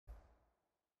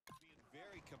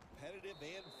competitive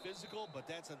and physical, but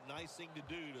that's a nice thing to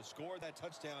do to score that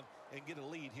touchdown and get a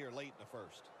lead here late in the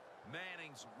first.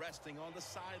 Manning's resting on the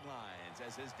sidelines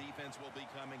as his defense will be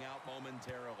coming out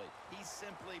momentarily. He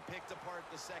simply picked apart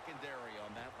the secondary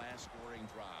on that last scoring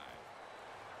drive.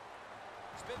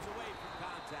 Spins away from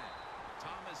contact.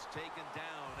 Thomas taken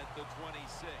down at the 26.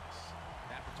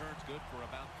 That return's good for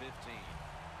about 15.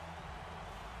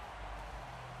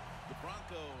 The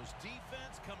Broncos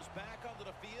defense comes back onto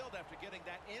the field after getting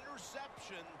that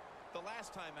interception the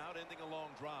last time out, ending a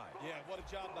long drive. Yeah, what a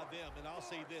job by them. And I'll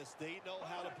say this, they know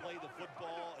how to play the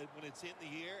football when it's in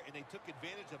the air, and they took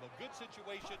advantage of a good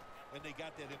situation, and they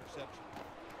got that interception.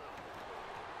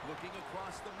 Looking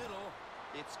across the middle,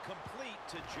 it's complete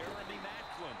to Jeremy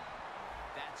Maclin.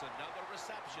 That's another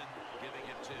reception, giving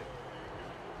it 2.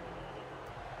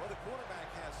 Well, the quarterback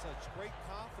has such great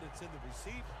confidence in the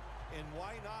receiver, and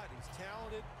why not? He's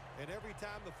talented, and every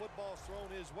time the football's thrown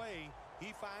his way,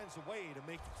 he finds a way to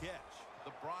make a catch.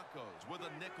 The Broncos with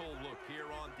a nickel look here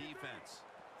on defense.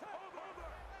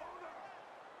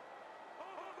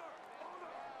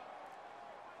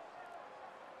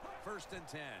 First and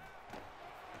 10.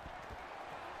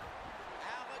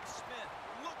 Alex Smith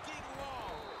looking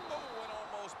long. Oh, and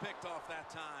almost picked off that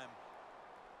time.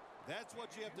 That's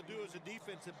what you have to do as a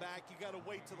defensive back. You got to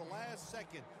wait to the last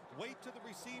second. Wait till the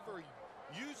receiver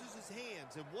uses his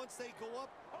hands, and once they go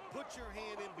up, put your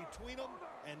hand in between them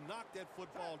and knock that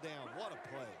football down. What a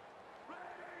play.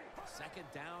 Second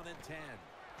down and 10.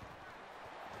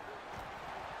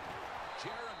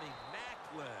 Jeremy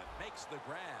Maclin makes the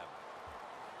grab.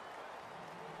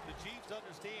 The Chiefs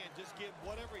understand just get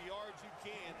whatever yards you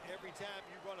can every time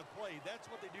you're going to play. That's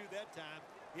what they do that time.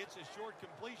 It's a short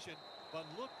completion, but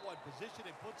look what position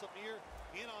it puts them here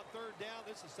in on third down.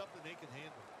 This is something they can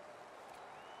handle.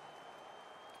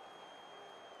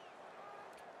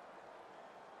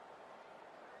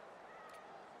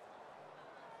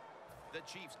 The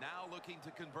Chiefs now looking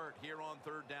to convert here on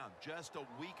third down. Just a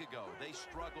week ago, they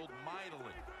struggled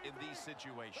mightily in these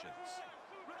situations.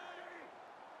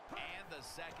 And the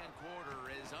second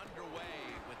quarter is underway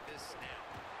with this snap.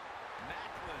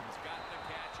 Macklin's got the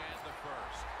catch and the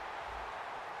first.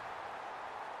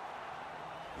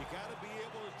 You got to be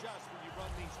able to adjust when you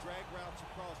run these drag routes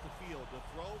across the field. The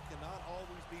throw cannot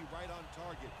always be right on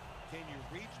target. Can you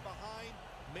reach behind,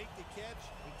 make the catch,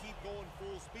 and keep going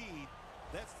full speed?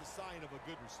 That's the sign of a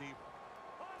good receiver.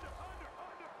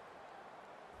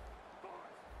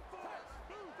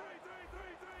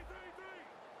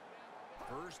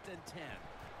 First and 10.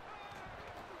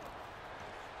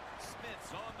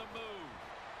 Smith's on the move.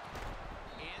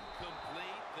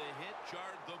 Incomplete. The hit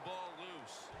jarred the ball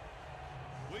loose.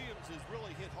 Williams has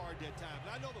really hit hard that time.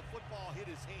 And I know the football hit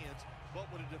his hands, but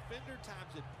when a defender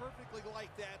times it perfectly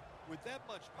like that, with that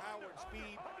much power and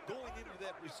speed going into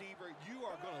that receiver, you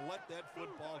are going to let that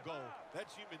football go.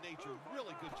 That's human nature.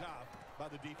 Really good job by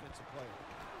the defensive player.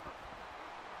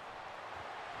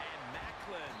 And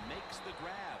Maclin makes the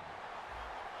grab.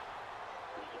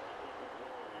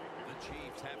 The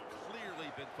Chiefs have clearly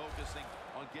been focusing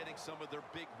on getting some of their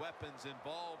big weapons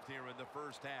involved here in the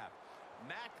first half.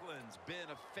 Macklin's been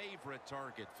a favorite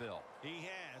target, Phil. He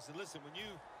has. And listen, when you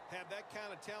have that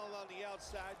kind of talent on the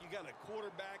outside, you got a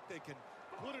quarterback that can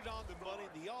put it on the money.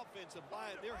 The offensive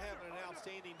line, they're having an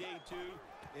outstanding day, too.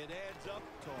 It adds up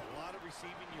to a lot of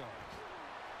receiving yards.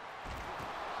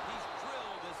 He's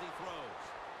drilled as he throws.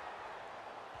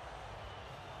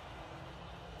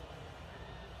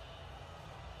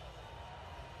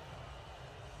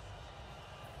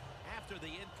 After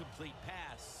the incomplete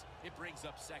pass, it brings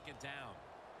up second down.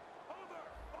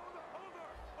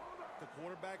 The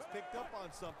quarterback's picked up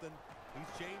on something. He's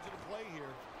changing the play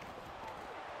here.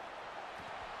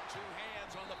 Two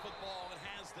hands on the football and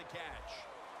has the catch.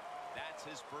 That's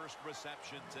his first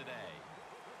reception today.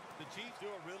 The Chiefs do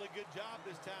a really good job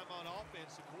this time on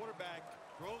offense. The quarterback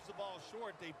throws the ball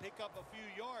short. They pick up a few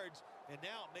yards, and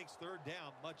now it makes third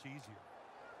down much easier.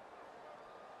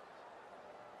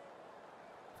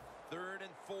 3rd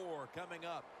and 4 coming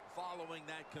up following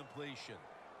that completion.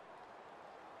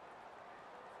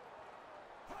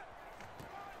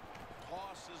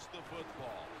 Tosses the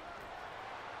football.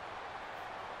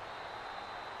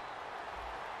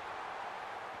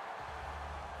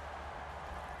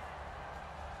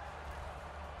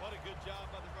 What a good job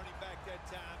by the running back that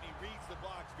time. He reads the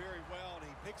blocks very well,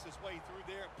 and he picks his way through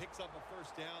there and picks up a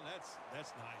first down. That's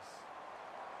nice.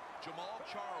 Jamal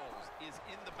Charles is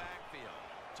in the backfield.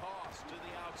 Toss to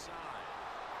the outside.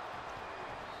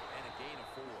 And a gain of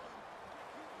 4.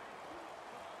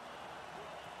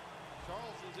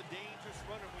 Charles is a dangerous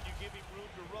runner when you give him room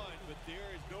to run, but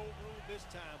there is no room this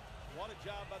time What a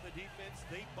job by the defense.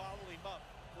 They bottled him up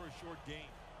for a short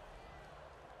game.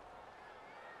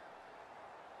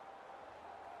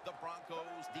 The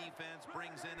Broncos defense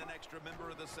brings in an extra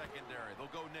member of the secondary. They'll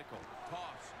go nickel.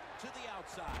 Toss to the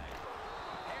outside.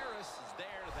 Harris is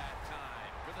there that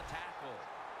time for the tackle.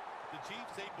 The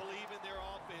Chiefs, they believe in their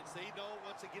offense. They know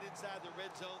once they get inside the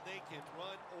red zone, they can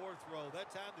run or throw. That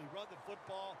time they run the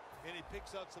football, and it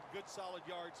picks up some good solid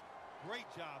yards. Great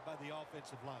job by the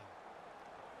offensive line.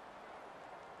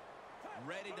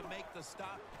 Ready to make the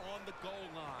stop on the goal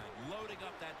line. Loading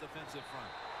up that defensive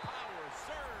front. Power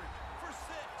surge for 6.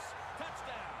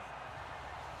 Touchdown.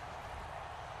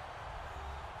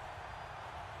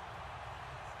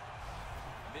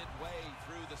 Midway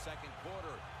through the second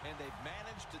quarter, and they've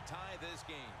managed to tie this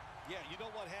game. Yeah, you know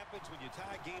what happens when you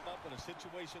tie a game up in a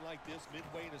situation like this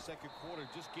midway in the second quarter?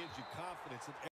 Just gives you confidence in